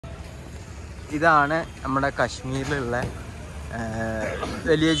ഇതാണ് നമ്മുടെ കശ്മീരിലുള്ള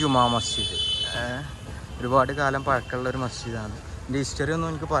വലിയ ജുമാ മസ്ജിദ്. ഒരുപാട് കാലം പഴക്കമുള്ളൊരു മസ്ജിദാണ്. ഇതിൻ്റെ ഹിസ്റ്ററി ഒന്നും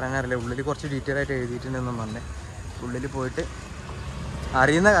എനിക്ക് പറയാനറിയില്ല. ഉള്ളിൽ കുറച്ച് ഡീറ്റെയിൽ ആയിട്ട് എഴുതിയിട്ടുണ്ടെന്നും പറഞ്ഞ് ഉള്ളിൽ പോയിട്ട്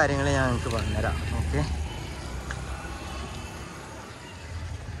അറിയുന്ന കാര്യങ്ങൾ ഞാൻ നിങ്ങൾക്ക് പറഞ്ഞുതരാം. ഓക്കെ,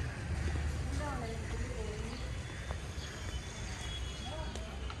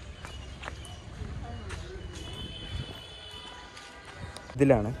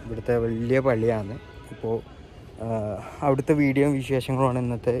 ഇതിലാണ് ഇവിടുത്തെ വലിയ പള്ളിയാണ്. ഇപ്പോൾ അവിടുത്തെ വീഡിയോയും വിശേഷങ്ങളുമാണ്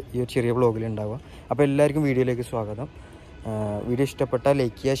ഇന്നത്തെ ഈ ഒരു ചെറിയ വ്ളോഗിൽ ഉണ്ടാവുക. അപ്പോൾ എല്ലാവർക്കും വീഡിയോയിലേക്ക് സ്വാഗതം. വീഡിയോ ഇഷ്ടപ്പെട്ടാൽ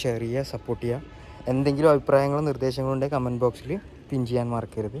ലൈക്ക് ചെയ്യുക, ഷെയർ ചെയ്യുക, സപ്പോർട്ട് ചെയ്യുക. എന്തെങ്കിലും അഭിപ്രായങ്ങളോ നിർദ്ദേശങ്ങളോ ഉണ്ടെങ്കിൽ കമൻറ്റ് ബോക്സിൽ പിൻ ചെയ്യാൻ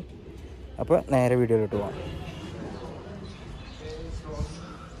മറക്കരുത്. അപ്പോൾ നേരെ വീഡിയോയിലോട്ട് പോകാം.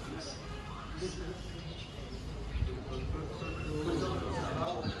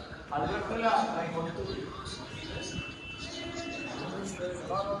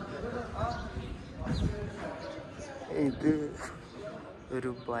 ഇത് ഒരു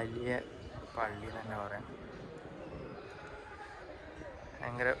വലിയ പള്ളി തന്നെ പറയാം.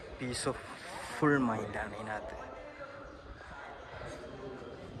 ഭയങ്കര പീസ് ഓഫ് ഫുൾ മൈൻഡാണ് ഇതിനകത്ത്.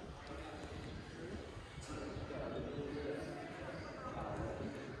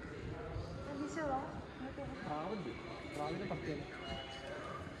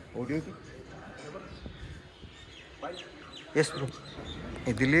 യെസ് ബ്രോ,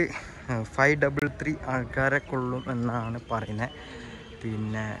 ഇതിൽ 533 ആൾക്കാരെ കൊള്ളും എന്നാണ് പറയുന്നത്.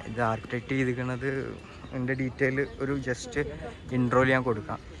 പിന്നെ ഇത് ആർക്കിടെക്റ്റ് ചെയ്തിരിക്കുന്നത് എൻ്റെ ഡീറ്റെയിൽ ഒരു ജസ്റ്റ് ഇൻട്രോയിൽ ഞാൻ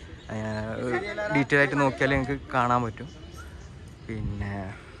കൊടുക്കാം. ഡീറ്റെയിൽ ആയിട്ട് നോക്കിയാൽ നിങ്ങൾക്ക് കാണാൻ പറ്റും. പിന്നെ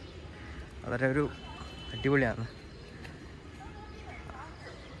വളരെ ഒരു അടിപൊളിയാണ്.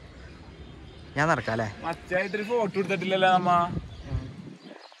 ഞാൻ നടക്കാം അല്ലേ? മച്ചായിട്ടൊരു ഫോട്ടോ എടുത്തിട്ടില്ലല്ലോ നമ്മ.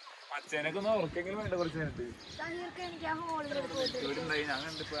 മച്ചേനൊക്കെ ഒന്ന് ഓർക്കെങ്കിലും വേണ്ട കുറച്ച് നേരത്ത്.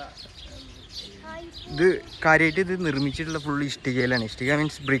 ഇത് കാര്യമായിട്ട് ഇത് നിർമ്മിച്ചിട്ടുള്ള ഫുൾ ഇഷ്ടികയിലാണ്. ഇഷ്ടിക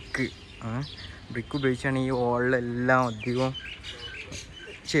മീൻസ് ബ്രിക്ക്. ബ്രിക്ക് ഉപയോഗിച്ചാണ് ഈ വോളിലെല്ലാം അധികവും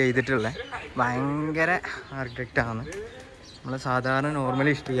ചെയ്തിട്ടുള്ളത്. ഭയങ്കര ആർക്കിടെക്റ്റാണ്. നമ്മൾ സാധാരണ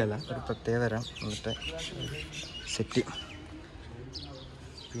നോർമലി ഇഷ്ടികയല്ല, ഒരു പ്രത്യേക തരം ഇവിടുത്തെ സെറ്റ്.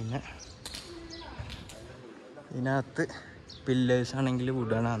 പിന്നെ ഇതിനകത്ത് പില്ലേഴ്സ് ആണെങ്കിൽ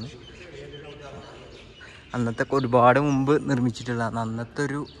വുഡനാണ്. അന്നത്തെ ഒരുപാട് മുമ്പ് നിർമ്മിച്ചിട്ടുള്ളതാണ്. അന്നത്തെ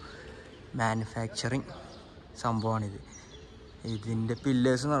ഒരു മാനുഫാക്ചറിങ് സംഭവമാണിത്. ഇതിൻ്റെ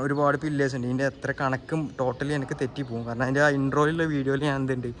പില്ലേഴ്സ് ഒരുപാട് പില്ലേഴ്സ് ഉണ്ട്. ഇതിൻ്റെ എത്ര കണക്കും ടോട്ടലി എനിക്ക് തെറ്റിപ്പോകും. കാരണം അതിൻ്റെ ആ ഇൻട്രോയിലുള്ള വീഡിയോയിൽ ഞാൻ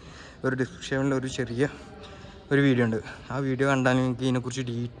എന്തുണ്ട് ഒരു ഡിസ്ക്രിപ്ഷനിൽ ഒരു ചെറിയ ഒരു വീഡിയോ ഉണ്ട്. ആ വീഡിയോ കണ്ടാൽ എനിക്ക് ഇതിനെക്കുറിച്ച്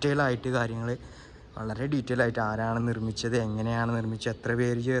ഡീറ്റെയിൽ ആയിട്ട് കാര്യങ്ങൾ വളരെ ഡീറ്റെയിൽ ആയിട്ട് ആരാണ് നിർമ്മിച്ചത്, എങ്ങനെയാണ് നിർമ്മിച്ചത്, എത്ര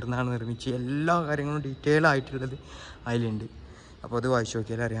പേര് ചേർന്നാണ് നിർമ്മിച്ചത്, എല്ലാ കാര്യങ്ങളും ഡീറ്റെയിൽ ആയിട്ടുള്ളത് അതിലുണ്ട്. അപ്പോൾ അത് വായിച്ചു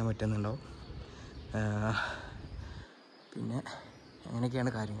നോക്കിയാൽ അറിയാൻ പറ്റുന്നുണ്ടാവും. പിന്നെ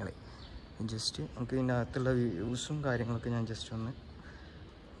അങ്ങനെയൊക്കെയാണ് കാര്യങ്ങൾ. ജസ്റ്റ് നമുക്ക് ഇതിൻ്റെ അകത്തുള്ള വ്യൂസും കാര്യങ്ങളൊക്കെ ഞാൻ ജസ്റ്റ് ഒന്ന്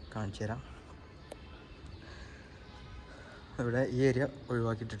കാണിച്ചു തരാം. ഇവിടെ ഈ ഏരിയ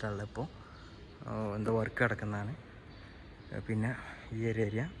ഒഴിവാക്കിയിട്ടിട്ടുള്ളത് ഇപ്പോൾ എന്തോ വർക്ക് നടക്കുന്നതാണ്. പിന്നെ ഈ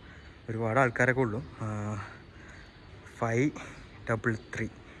ഏരിയ ഒരുപാട് ആൾക്കാരൊക്കെ ഉള്ളൂ.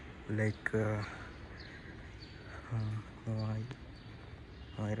 533 ലൈക്ക്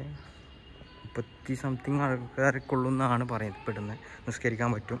 30 സംതിങ് ആൾക്കാരൊക്കെ ഉള്ളൂ എന്നാണ് പറയപ്പെടുന്നത്. നിസ്കരിക്കാൻ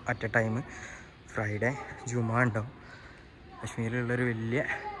പറ്റും അറ്റ് എ ടൈം. ഫ്രൈഡേ ജുമാ ഉണ്ടാവും. കശ്മീരിലുള്ളൊരു വലിയ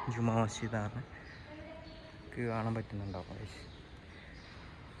ജുമാ മസ്ജിദാണ്. കാണാൻ പറ്റുന്നുണ്ടാവും.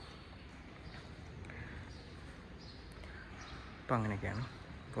 അപ്പോൾ അങ്ങനെയൊക്കെയാണ്.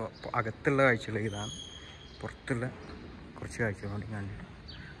 ഇപ്പോൾ അകത്തുള്ള കാഴ്ചകൾ ഇതാണ്. പുറത്തുള്ള കുറച്ച് കാഴ്ചകളോട് കണ്ടിട്ട്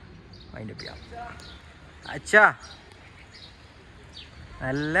അതിൻ്റെ ചെയ്യാം. അച്ഛാ,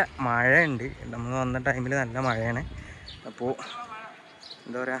 നല്ല മഴയുണ്ട്. നമ്മൾ വന്ന ടൈമിൽ നല്ല മഴയാണ്. അപ്പോൾ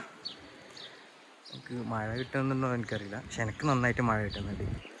എന്താ പറയുക, നമുക്ക് മഴ കിട്ടുന്നുണ്ടോ എനിക്കറിയില്ല, പക്ഷെ എനിക്ക് നന്നായിട്ട് മഴ കിട്ടുന്നുണ്ട്.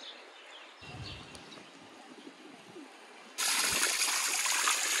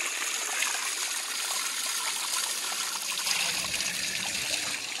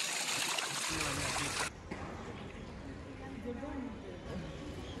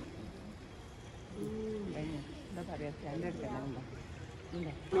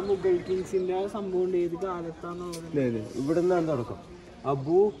 ഇവിടെ നിന്നാണ് തുടക്കം.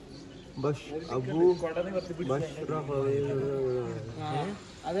 അബു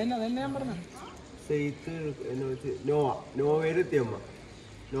നോവയിലെത്തിയമ്മ.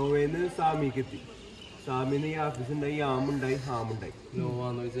 നോവയിന്ന് സാമിക്ക് എത്തി. സാമിന്ന് ഈ ആഫീസ് ഉണ്ടായി, യാമുണ്ടായി, ഹാമുണ്ടായി.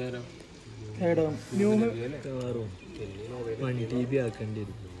 നോവാന്ന് വെച്ചാൽ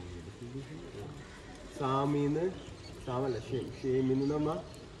സാമിന്ന് ഷേമിന്ന് നമ്മ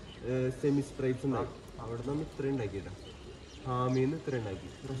സെമി സ്ട്രൈപ്സ് ഉണ്ടായി. അവിടെ നമ്മൾ ഇത്രയും ഉണ്ടാക്കിയിട്ടാ. ഹാമിന്ന് ഇത്ര ഉണ്ടാക്കി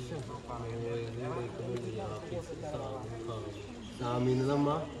സാമിന്ന് നമ്മ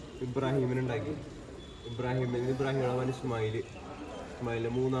ഇബ്രാഹിമിനുണ്ടാക്കി ഇബ്രാഹിമാണ്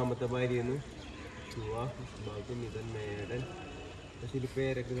ഇസ്മായിലിന്റെ മൂന്നാമത്തെ ഭാര്യന്ന് നിതൻ മേടൻ പക്ഷെ ഇത്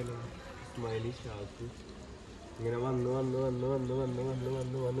പേരൊക്കെ ഇസ്മായിലി ഷാക്ക് ഇങ്ങനെ വന്ന്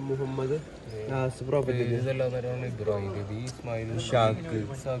മുഹമ്മദ്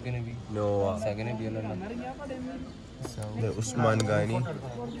ഉസ്മാൻ ഖാനി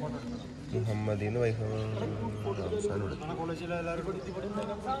മുഹമ്മദ്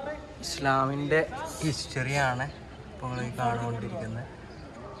ഇസ്ലാമിൻ്റെ ഹിസ്റ്ററിയാണ് ഇപ്പോൾ കാണുകൊണ്ടിരിക്കുന്നത്.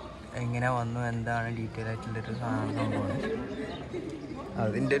 എങ്ങനെ വന്നു എന്താണ് ഡീറ്റെയിൽ ആയിട്ടുള്ളൊരു സംഭവമാണ്.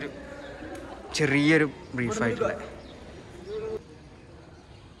 അതിൻ്റെ ഒരു ചെറിയൊരു ബ്രീഫായിട്ടുള്ള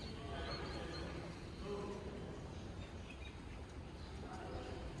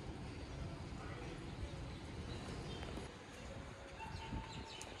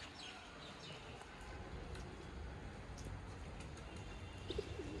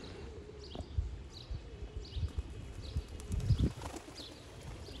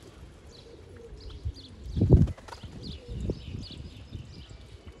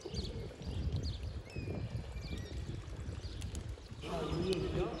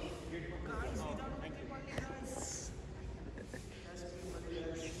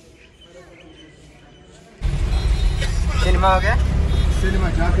सिनेमा हो गया सिनेमा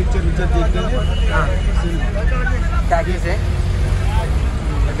जहाँ पिक्चर देखते हैं टैक्सी से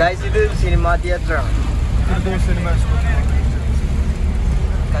गाइस ഇത് സിനിമാ തിയേറ്റർ ആണ്. दो सिनेमा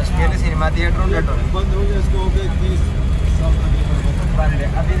कश्मीर सिनेमा थिएटर ഉണ്ട് കേട്ടോ. बंद हो गया इसको हो गए 20 साल बंद है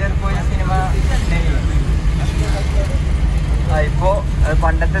अभी इधर कोई सिनेमा नहीं है. ഇപ്പോൾ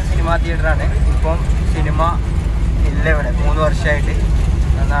പണ്ടത്തെ സിനിമാ തിയേറ്ററാണ്. ഇപ്പം സിനിമ ഇല്ല ഇവിടെ 3 വർഷമായിട്ട്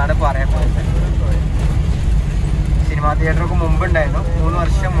എന്നാണ് പറയപ്പെടുന്നത്. സിനിമാ തിയേറ്ററൊക്കെ മുമ്പ് ഉണ്ടായിരുന്നു 3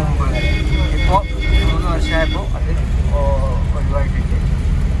 വർഷം മുമ്പ്. ഇപ്പോൾ 3 വർഷമായപ്പോൾ അത് ഒഴിവായിട്ടുണ്ട്.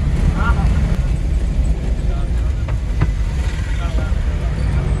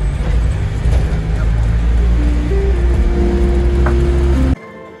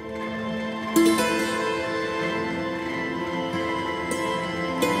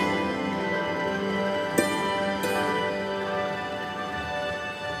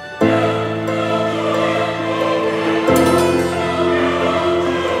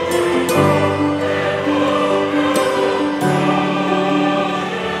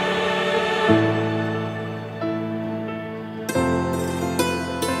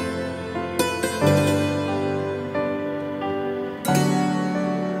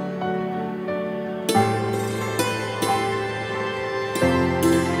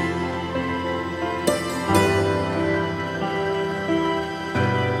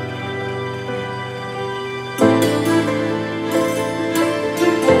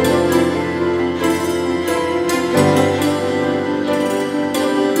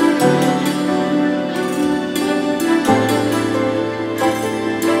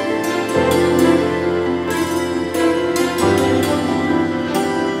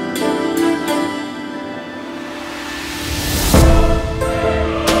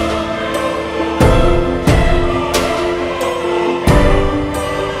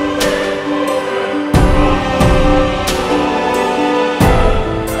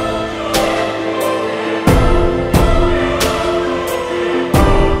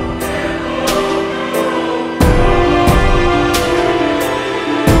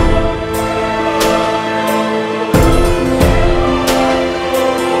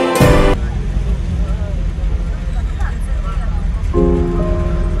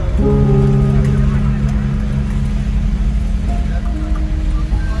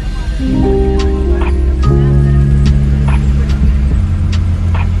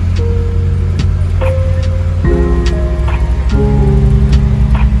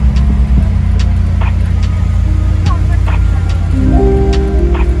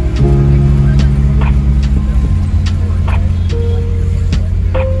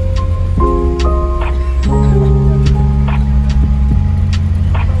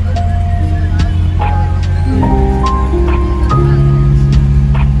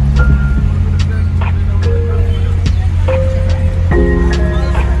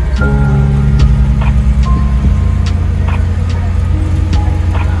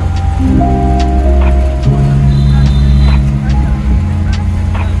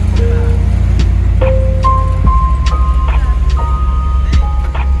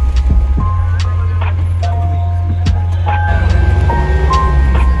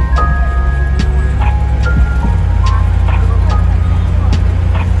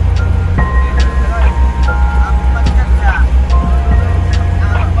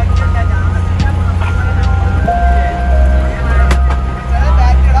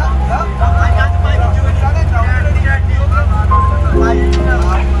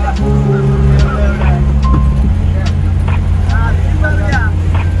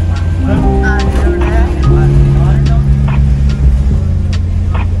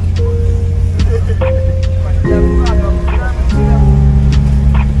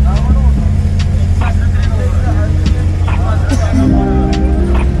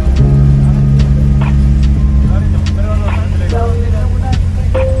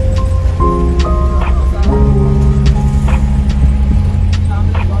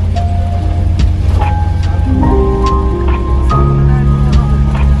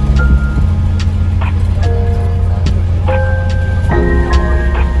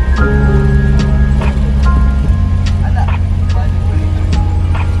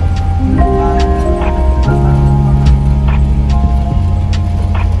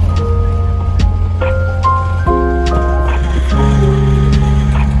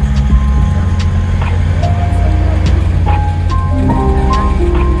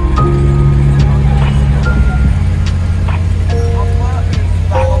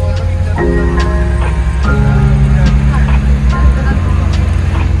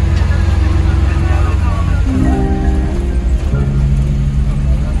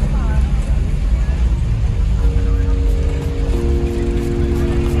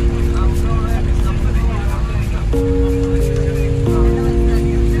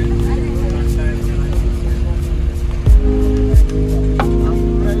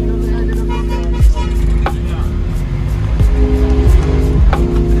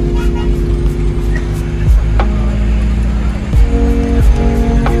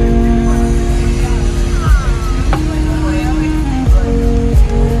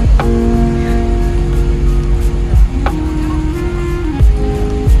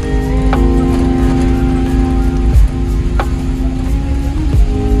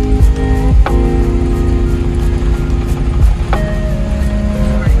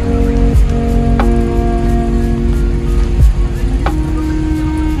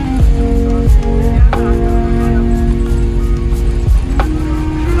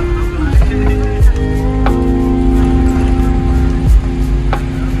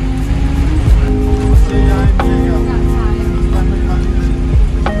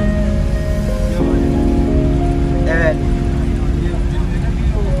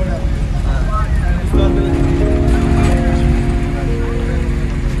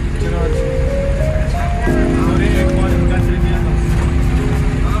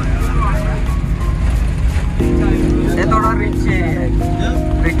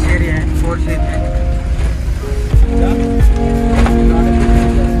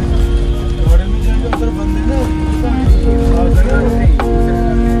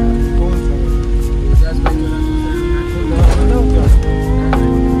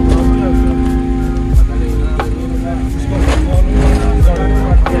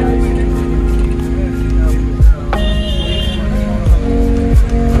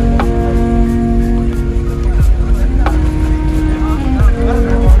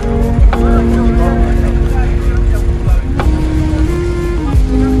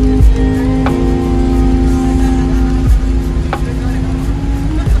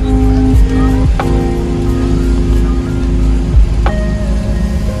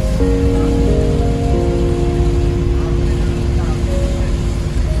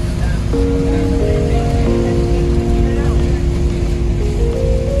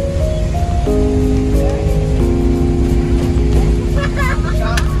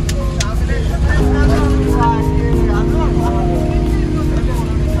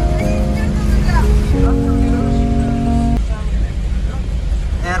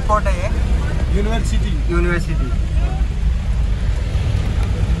 एयरपोर्ट है ये यूनिवर्सिटी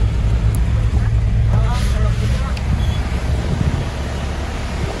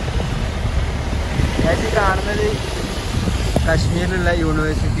ऐसे കാണുന്നത് കശ്മീരിലുള്ള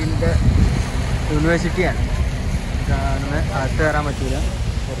യൂണിവേഴ്സിറ്റിയാണ് കാണുന്നത്. അകത്ത് കയറാൻ പറ്റില്ല,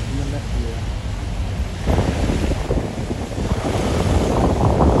 പുറത്തുനിന്നുള്ള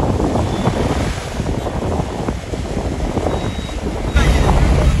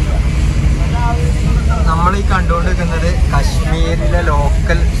നമ്മൾ ഈ കണ്ടുകൊണ്ടിരിക്കുന്നത് കശ്മീരിലെ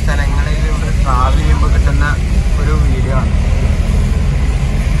ലോക്കൽ സ്ഥലങ്ങളിലൂടെ ട്രാവൽ ചെയ്യുമ്പോൾ കിട്ടുന്ന ഒരു വീഡിയോ ആണ്.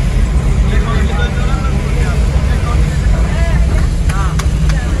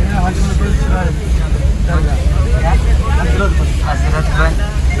 ഹസ്രത്ത് ബൻ ദർഗാഹ് ഹസ്രത്ത് ബൻ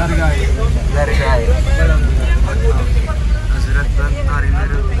എന്ന് പറയുന്നൊരു ദർഗയാണ്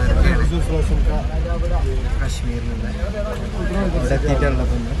കശ്മീരിലുള്ള. ഇവിടെ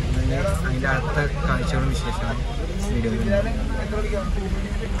എത്തിയിട്ടുള്ളപ്പോൾ അതിൻ്റെ അടുത്ത കാഴ്ചകളും വിശേഷമാണ് വീഡിയോയിൽ.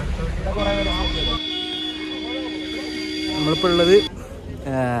 നമ്മളിപ്പോൾ ഉള്ളത്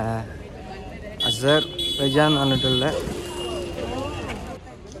അസർബൈജാൻ എന്ന് പറഞ്ഞിട്ടുള്ള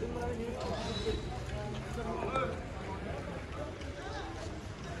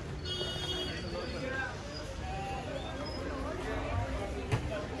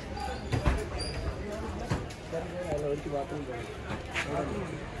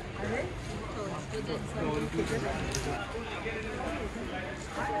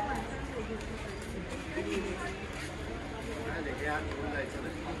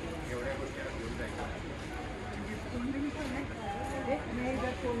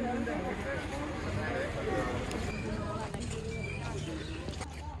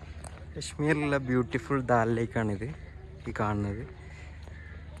കശ്മീരിലുള്ള ബ്യൂട്ടിഫുൾ ദാൽ ലേക്കാണിത് ഈ കാണുന്നത്.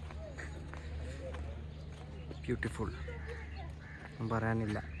 ബ്യൂട്ടിഫുൾ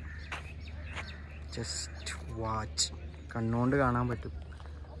പറയാനില്ല, ജസ്റ്റ് വാച്ച്, കണ്ണുകൊണ്ട് കാണാൻ പറ്റും.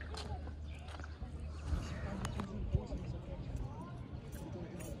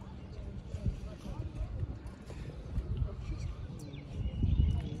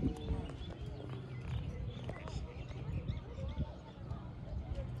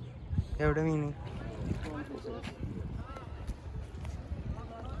 എവിടെ മീൻ?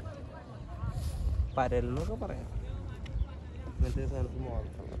 പരലെന്നൊക്കെ പറയാം.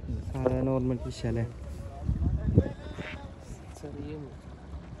 സാധാരണ നോർമൽ ഫിഷ് അല്ലേ? ചെറിയ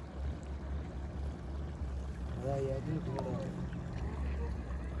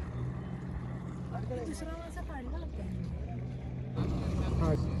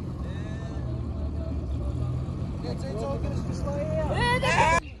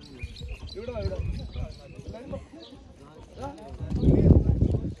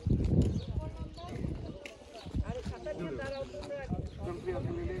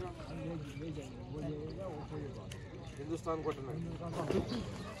हिंदुस्तान को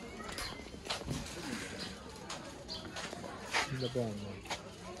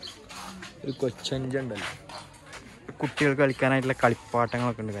ഒരു കൊച്ചഞ്ച ഉണ്ടല്ലോ, കുട്ടികൾക്ക് കളിക്കാനായിട്ടുള്ള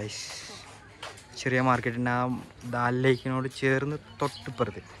കളിപ്പാട്ടങ്ങളൊക്കെ ഉണ്ട് ഗൈസ്. ചെറിയ മാർക്കറ്റിൻ്റെ ആ ദാൽ ലേക്കിനോട് ചേർന്ന്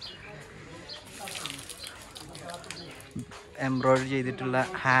തൊട്ടിപ്പുറത്ത് എംബ്രോയിഡറി ചെയ്തിട്ടുള്ള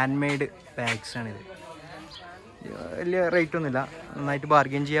ഹാൻഡ് മെയ്ഡ് ബാഗ്സാണിത്. വലിയ റേറ്റ് ഒന്നുമില്ല, നന്നായിട്ട്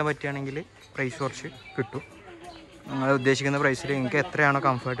ബാർഗെയിൻ ചെയ്യാൻ പറ്റുകയാണെങ്കിൽ പ്രൈസ് കുറച്ച് കിട്ടും. നിങ്ങൾ ഉദ്ദേശിക്കുന്ന പ്രൈസിൽ നിങ്ങൾക്ക് എത്രയാണോ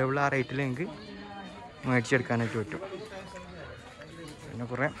കംഫർട്ടബിൾ ആ റേറ്റിൽ നിങ്ങൾക്ക് മേടിച്ചെടുക്കാനായിട്ട് പറ്റും. പിന്നെ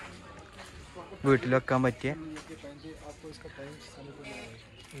കുറേ വീട്ടിൽ വെക്കാൻ പറ്റിയ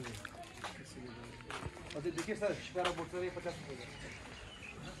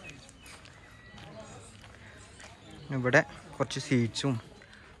ഇവിടെ കുറച്ച് സീഡ്സും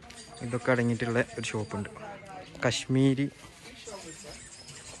ഇതൊക്കെ അടങ്ങിയിട്ടുള്ള ഒരു ഷോപ്പുണ്ട്. കശ്മീരി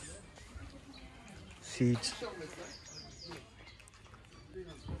സീഡ്സ്.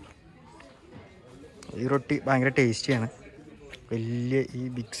 ഈ റൊട്ടി ഭയങ്കര ടേസ്റ്റിയാണ്. വലിയ ഈ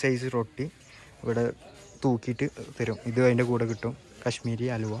ബിഗ് സൈസ് റൊട്ടി ഇവിടെ തൂക്കിയിട്ട് തരും. ഇത് അതിൻ്റെ കൂടെ കിട്ടും. കശ്മീരി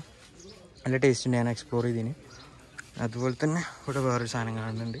ഹലുവ നല്ല ടേസ്റ്റ് ഉണ്ട്. ഞാൻ എക്സ്പ്ലോർ ചെയ്തതിന്. അതുപോലെ തന്നെ ഇവിടെ വേറൊരു സാധനം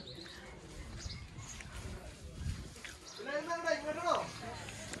കാണുന്നുണ്ട്.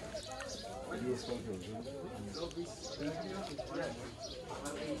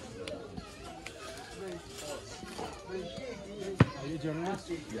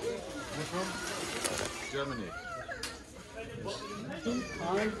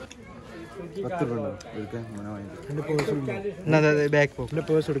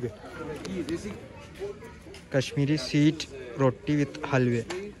 കശ്മീരി സ്വീറ്റ് റൊട്ടി വിത്ത് ഹൽവ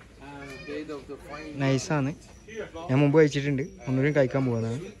നൈസാണ്. ഞാൻ മുമ്പ് കഴിച്ചിട്ടുണ്ട്, ഒന്നുകൂടി കഴിക്കാൻ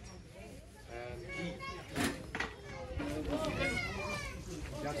പോകുന്നതാണ്.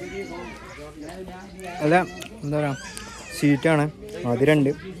 അല്ല എന്താ പറയുക സ്വീറ്റാണ്,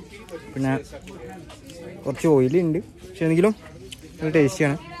 മധുരമുണ്ട്, പിന്നെ കുറച്ച് ഓയിലുണ്ട്. പക്ഷെ എങ്കിലും നല്ല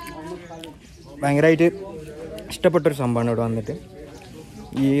ടേസ്റ്റിയാണ്. ഭയങ്കരമായിട്ട് ഇഷ്ടപ്പെട്ടൊരു സംഭവമാണ് ഇവിടെ വന്നിട്ട്.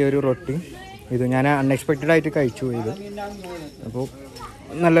 ഈ ഒരു റൊട്ടി ഇത് ഞാൻ അൺഎക്സ്പെക്റ്റഡ് ആയിട്ട് കഴിച്ചു ഇത്. അപ്പോൾ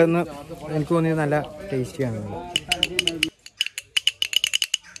നല്ലതെന്ന് എനിക്ക് തോന്നിയത് നല്ല ടേസ്റ്റിയാണ്.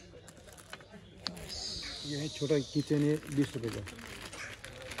 छोटा किचन है 20 रुपये का.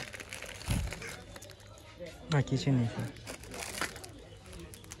 हाँ किचन है सर.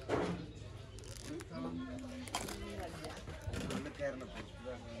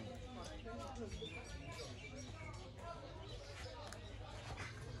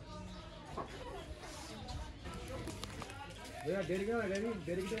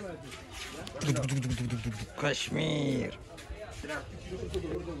 Kashmir.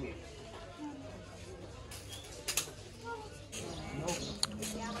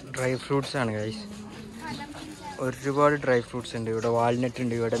 ഡ്രൈ ഫ്രൂട്ട്സ് ആണ് ഗൈസ്. ഒരുപാട് ഡ്രൈ ഫ്രൂട്ട്സ് ഉണ്ട് ഇവിടെ. വാൾനട്ട്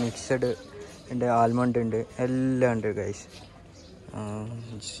ഉണ്ട് ഇവിടെ, മിക്സഡ് ഉണ്ട്, ആൽമണ്ട് ഉണ്ട്, എല്ലാം ഉണ്ട് guys.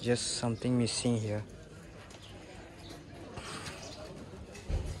 Just something missing here.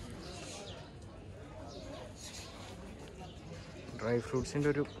 Dry ഫ്രൂട്ട്സിൻ്റെ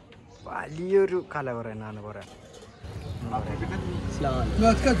ഒരു വലിയൊരു കലവറ എന്നാണ് പറയാം.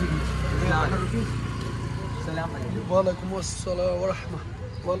 وعليكم السلام ورحمة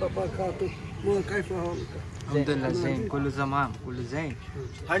الله وبركاته. كيف حالك؟ अल्हम्दुलिल्लाह ज़ैन, कुल ज़माम, कुल ज़ैन.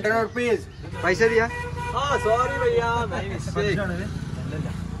 100 rupees. पैसे दिया? हाँ sorry भैया, my mistake.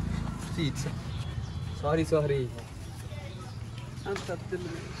 Sorry.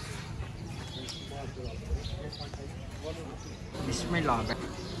 Bismillah.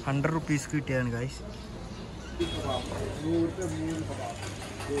 100 rupees കിട്ടിയതാണ് ഗൈസ്.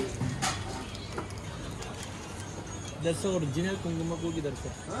 इधर से ओरिजिनल कुंकुम को किधर से?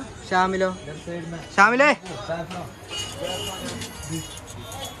 शामिलो, इधर साइड में. शामिले.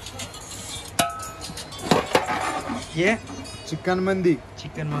 ये चिकन मंदी.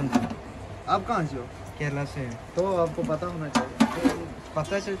 चिकन मंदी. आप कहाँ से हो? केरला से है. तो आपको पता होना चाहिए.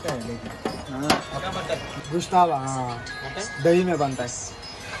 पता चलता है लेकिन. हाँ. गुश्तावा. हाँ. दही में बनता है.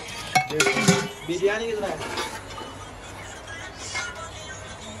 बिरयानी कितना है?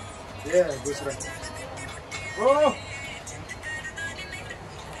 ये दूसरा. Oh.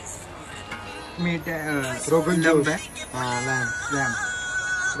 मीट रोगन लंब जोश. है. हाँ lamb.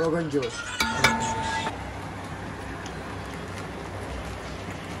 Rogan josh.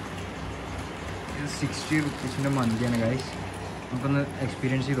 60 rupees മന്തിയാണ് guys. നമുക്കൊന്ന്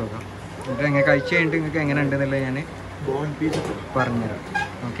എക്സ്പീരിയൻസ് ചെയ്ത് നോക്കാം. എന്നിട്ട് എങ്ങനെ കഴിച്ച് കഴിഞ്ഞിട്ട് നിങ്ങൾക്ക് എങ്ങനെ ഉണ്ടെന്നുള്ളത് ഞാൻ बॉन पीस. പറഞ്ഞുതരാം.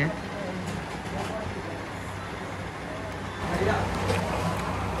 ഓക്കെ.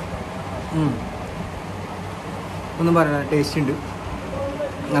 ഒന്നും പറയാ, ടേസ്റ്റ് ഉണ്ട്,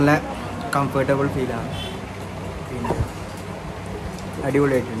 നല്ല കംഫർട്ടബിൾ ഫീലാണ്, പിന്നെ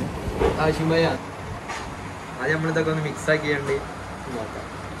അടിപൊളിയായിട്ടുണ്ട്. ആശിമയ ആദ്യം നമ്മളിതൊക്കെ ഒന്ന് മിക്സ് ആക്കിയാണ്ട് നോക്കാം.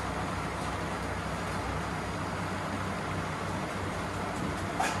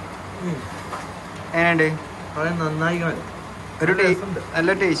 എങ്ങനെയുണ്ട്? വളരെ നന്നായി ഒരു നല്ല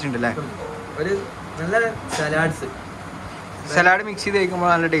ടേസ്റ്റ് ഉണ്ട് അല്ലേ? ഒരു നല്ല സലാഡ്സ്, സലാഡ് മിക്സ് ചെയ്ത് കഴിക്കുമ്പോൾ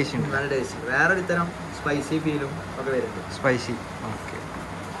നല്ല ടേസ്റ്റ് ഉണ്ട്. നല്ല ടേസ്റ്റ്, വേറൊരു തരം സ്പൈസി ഫീലും ഒക്കെ വരുന്നുണ്ട്. സ്പൈസി. ഓക്കെ.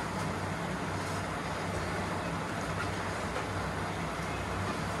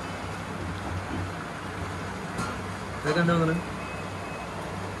 ഇതൊക്കെ എന്താ തോന്നുന്നു?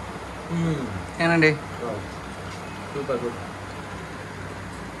 എങ്ങനെയുണ്ട്? Super super.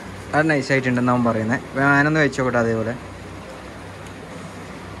 അത് നൈസായിട്ടുണ്ടെന്ന് അവൻ പറയുന്നത്. ഞാനൊന്ന് വെച്ചോട്ടെ അതേപോലെ.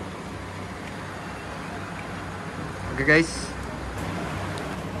 Okay guys.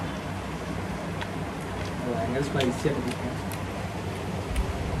 ഭയങ്കര സ്പൈസി ആണ്.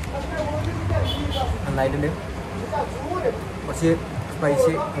 നന്നായിട്ടുണ്ട്. കുറച്ച്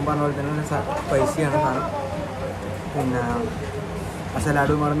സ്പൈസി പറഞ്ഞ പോലെ തന്നെ സ്പൈസിയാണ് സാധനം. പിന്നെ ആ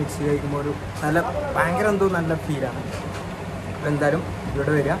സലാഡും കൂടെ മിക്സ് ചെയ്ത് കഴിക്കുമ്പോൾ ഒരു നല്ല ഭയങ്കര എന്തോ നല്ല ഫീലാണ്. അപ്പോൾ എന്തായാലും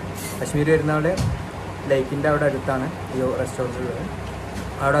ഇവിടെ വരിക. കശ്മീർ വരുന്നവിടെ ലേക്കിൻ്റെ അവിടെ അടുത്താണ് ഈ റെസ്റ്റോറൻറ്റ് ഉള്ളത്.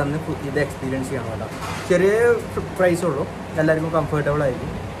 അവിടെ വന്ന് ഇത് എക്സ്പീരിയൻസ് ചെയ്യണം കേട്ടോ. ചെറിയ പ്രൈസേ ഉള്ളൂ, എല്ലാവർക്കും കംഫർട്ടബിൾ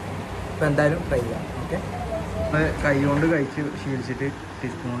ആയിരിക്കും. അപ്പോൾ എന്തായാലും ട്രൈ ചെയ്യാം. ഓക്കെ. നമ്മൾ കൈ കൊണ്ട് കഴിച്ച് ശീലിച്ചിട്ട്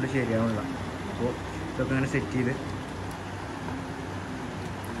ടീസ്പൂൺ കൊണ്ട് ശരിയാവില്ല. അപ്പോൾ ഇതൊക്കെ ഇങ്ങനെ സെറ്റ് ചെയ്ത്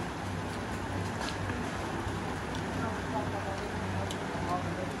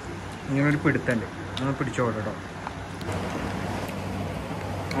ഇങ്ങനൊരു പിടുത്തണ്ട്, നമ്മൾ പിടിച്ചോട്ടെ കേട്ടോ.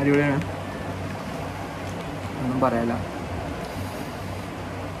 അടിപൊളിയാണ്, ഒന്നും പറയാല്ല.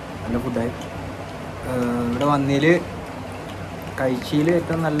 നല്ല ഫുഡായി. ഇവിടെ വന്നതിൽ കഴിച്ചതിൽ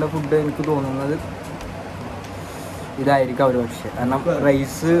ഏറ്റവും നല്ല ഫുഡ് എനിക്ക് തോന്നുന്നത് ഇതായിരിക്കും ഒരു പക്ഷേ. കാരണം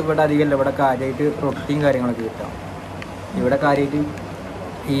റൈസ് ഇവിടെ അധികമല്ല, ഇവിടെ കാര്യമായിട്ട് റൊട്ടിയും കാര്യങ്ങളൊക്കെ കിട്ടാം. ഇവിടെ കാര്യമായിട്ട്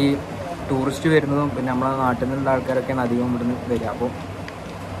ഈ ടൂറിസ്റ്റ് വരുന്നതും പിന്നെ നമ്മളെ നാട്ടിൽ നിന്നുള്ള ആൾക്കാരൊക്കെയാണ് അധികം ഇവിടുന്ന് വരിക. അപ്പോൾ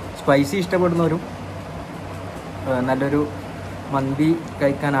സ്പൈസി ഇഷ്ടപ്പെടുന്നവരും നല്ലൊരു മന്തി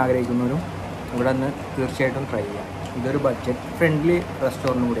കഴിക്കാൻ ആഗ്രഹിക്കുന്നവരും ഇവിടെ നിന്ന് തീർച്ചയായിട്ടും ട്രൈ ചെയ്യാം. ഇതൊരു ബഡ്ജറ്റ് ഫ്രണ്ട്ലി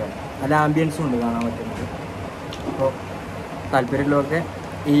റെസ്റ്റോറൻറ്റ് കൂടിയാണ്. നല്ല ആംബിയൻസും ഉണ്ട് കാണാൻ പറ്റുന്നത്. അപ്പോൾ താല്പര്യമുള്ളവർക്ക്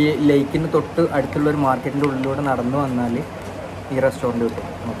ഈ ലേക്കിന് തൊട്ട് അടുത്തുള്ളൊരു മാർക്കറ്റിൻ്റെ ഉള്ളിലൂടെ നടന്നു വന്നാൽ ഈ റെസ്റ്റോറൻറ്റ് കിട്ടും.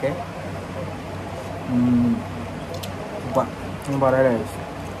 ഓക്കെ, പറയാ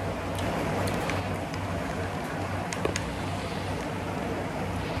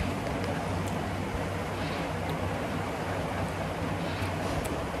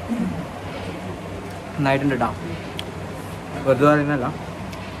നന്നായിട്ടുണ്ട് കേട്ടോ. വെറുതെ പറയുന്നതല്ല,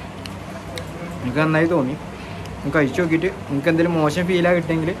 എനിക്ക് നന്നായി തോന്നി. നിങ്ങൾക്ക് കഴിച്ചു നോക്കിയിട്ട് നിങ്ങൾക്ക് എന്തെങ്കിലും മോശം ഫീലാണ്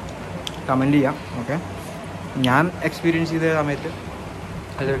കിട്ടിയെങ്കിൽ കമൻറ്റ് ചെയ്യാം. ഓക്കെ, ഞാൻ എക്സ്പീരിയൻസ് ചെയ്ത സമയത്ത്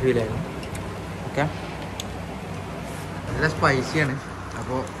നല്ലൊരു ഫീലായിരുന്നു. ഓക്കെ, നല്ല സ്പൈസിയാണ്.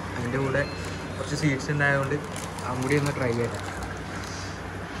 അപ്പോൾ അതിൻ്റെ കൂടെ കുറച്ച് സ്വീറ്റ്സ് ഉണ്ടായതുകൊണ്ട് അതും കൂടി ഒന്ന് ട്രൈ ചെയ്യാം.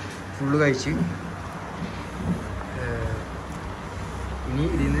 ഫുള്ള് കഴിച്ച് ഇനി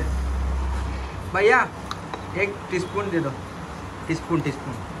ഇതിന് ഭയ്യ एक टीस्पून दे दो, टीस्पून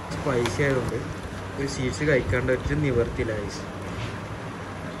സ്പൈസി ആയതുകൊണ്ട് ഒരു സ്വീറ്റ്സ് കഴിക്കാണ്ട് ഒരു നിവർത്തില്ല ഗൈസ്.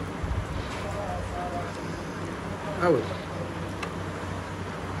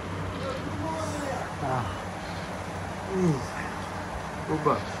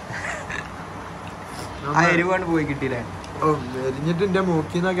 ആ എരിവാണ് പോയി കിട്ടിയില്ലേ? എരിഞ്ഞിട്ട് എൻ്റെ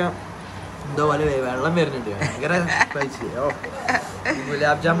മൂക്കിന്നൊക്കെ എന്തോ പോലെ വെള്ളം വരുന്നുണ്ട്. ഭയങ്കര സ്പൈസി.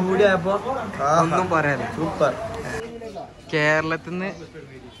 ഗുലാബ് ജാമുൻ കൂടി ആയപ്പോ ഒന്നും പറയാതെ സൂപ്പർ. കേരളത്തിൽ നിന്ന്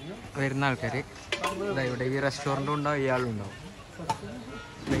വരുന്ന ആൾക്കാർ ഇവിടെ ഈ റെസ്റ്റോറൻറ്റും ഉണ്ടാവും, ഇയാളും ഉണ്ടാവും.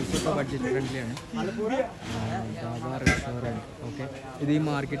 പ്ലേസ് ഇപ്പോൾ ബഡ്ജറ്റ് ഫ്രണ്ട്ലിയാണ്. റെസ്റ്റോറൻറ്റ്. ഓക്കെ, ഇത് ഈ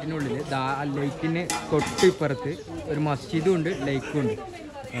മാർക്കറ്റിനുള്ളിൽ ലേക്കിന് തൊട്ട് ഇപ്പുറത്ത് ഒരു മസ്ജിദും ഉണ്ട്, ലേക്കും ഉണ്ട്.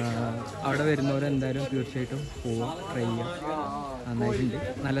 അവിടെ വരുന്നവരെന്തായാലും തീർച്ചയായിട്ടും പോവുക, ട്രൈ ചെയ്യുക. നന്നായിട്ടുണ്ട്,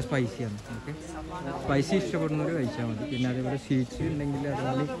 നല്ല സ്പൈസിയാണ്. ഓക്കെ, സ്പൈസി ഇഷ്ടപ്പെടുന്നവർ കഴിച്ചാൽ മതി. പിന്നെ അതേപോലെ സ്വീറ്റ്സ് ഉണ്ടെങ്കിൽ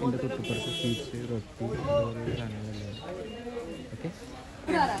അതുപോലെ എൻ്റെ തൊട്ടിപ്പുറത്ത് സ്വീറ്റ്സ്, റൊട്ടി, അതുപോലുള്ള സാധനങ്ങളെല്ലാം. ഓക്കെ,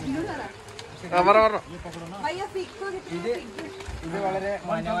 ഇത് വളരെ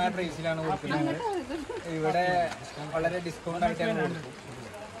മാന്യമായ പ്രൈസിലാണ് കൊടുക്കുന്നത്. ഇവിടെ വളരെ ഡിസ്കൗണ്ട് ആയിട്ടാണ് കൊടുക്കുന്നത്.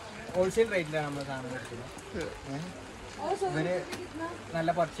 ഹോൾസെയിൽ റേറ്റിലാണ് നമ്മൾ സാധനം കൊടുക്കുന്നത്. ഇവര് നല്ല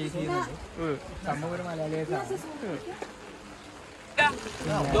പർച്ചേസ് ചെയ്യുന്നുണ്ട്. സംഭവം ഒരു മലയാളിയായിട്ടാണ്.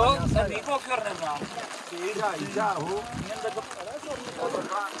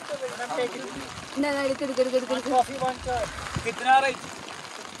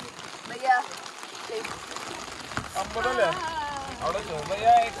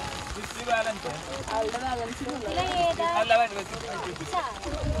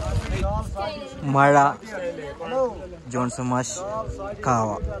 മഴ, ജോൺസൺ മാഷ്, കാവ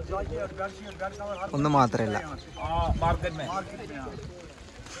ഒന്നും മാത്രമല്ല.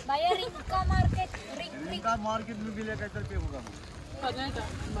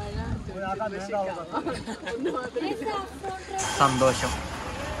 സന്തോഷം.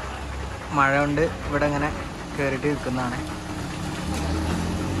 മഴ കൊണ്ട് ഇവിടെ ഇങ്ങനെ കയറിയിട്ട് നിൽക്കുന്നതാണ്.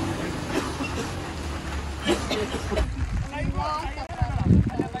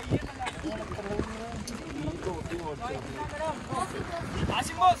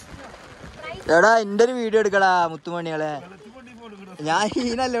 എടാ എൻ്റെ ഒരു വീഡിയോ എടുക്കടാ മുത്തുമണികളെ. ഞാൻ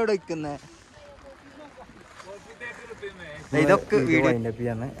ഈനല്ല ഇവിടെ വെക്കുന്നത്. ഇതൊക്കെ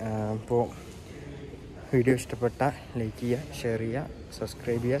വീഡിയോ ആണ്. അപ്പോൾ വീഡിയോ ഇഷ്ടപ്പെട്ട ലൈക്ക് ചെയ്യുക, ഷെയർ ചെയ്യുക,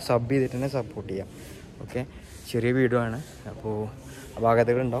 സബ്സ്ക്രൈബ് ചെയ്യുക, സബ് ചെയ്തിട്ട് തന്നെ സപ്പോർട്ട് ചെയ്യുക. ഓക്കെ, ചെറിയ വീഡിയോ ആണ്, അപ്പോൾ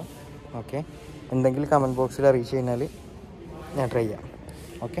അപാകതകളുണ്ടാവും. ഓക്കെ, എന്തെങ്കിലും കമൻറ്റ് ബോക്സിൽ അറിയിച്ചു കഴിഞ്ഞാൽ ഞാൻ ട്രൈ ചെയ്യാം.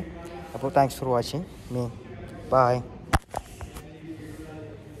 ഓക്കെ, അപ്പോൾ thanks for watching me. By.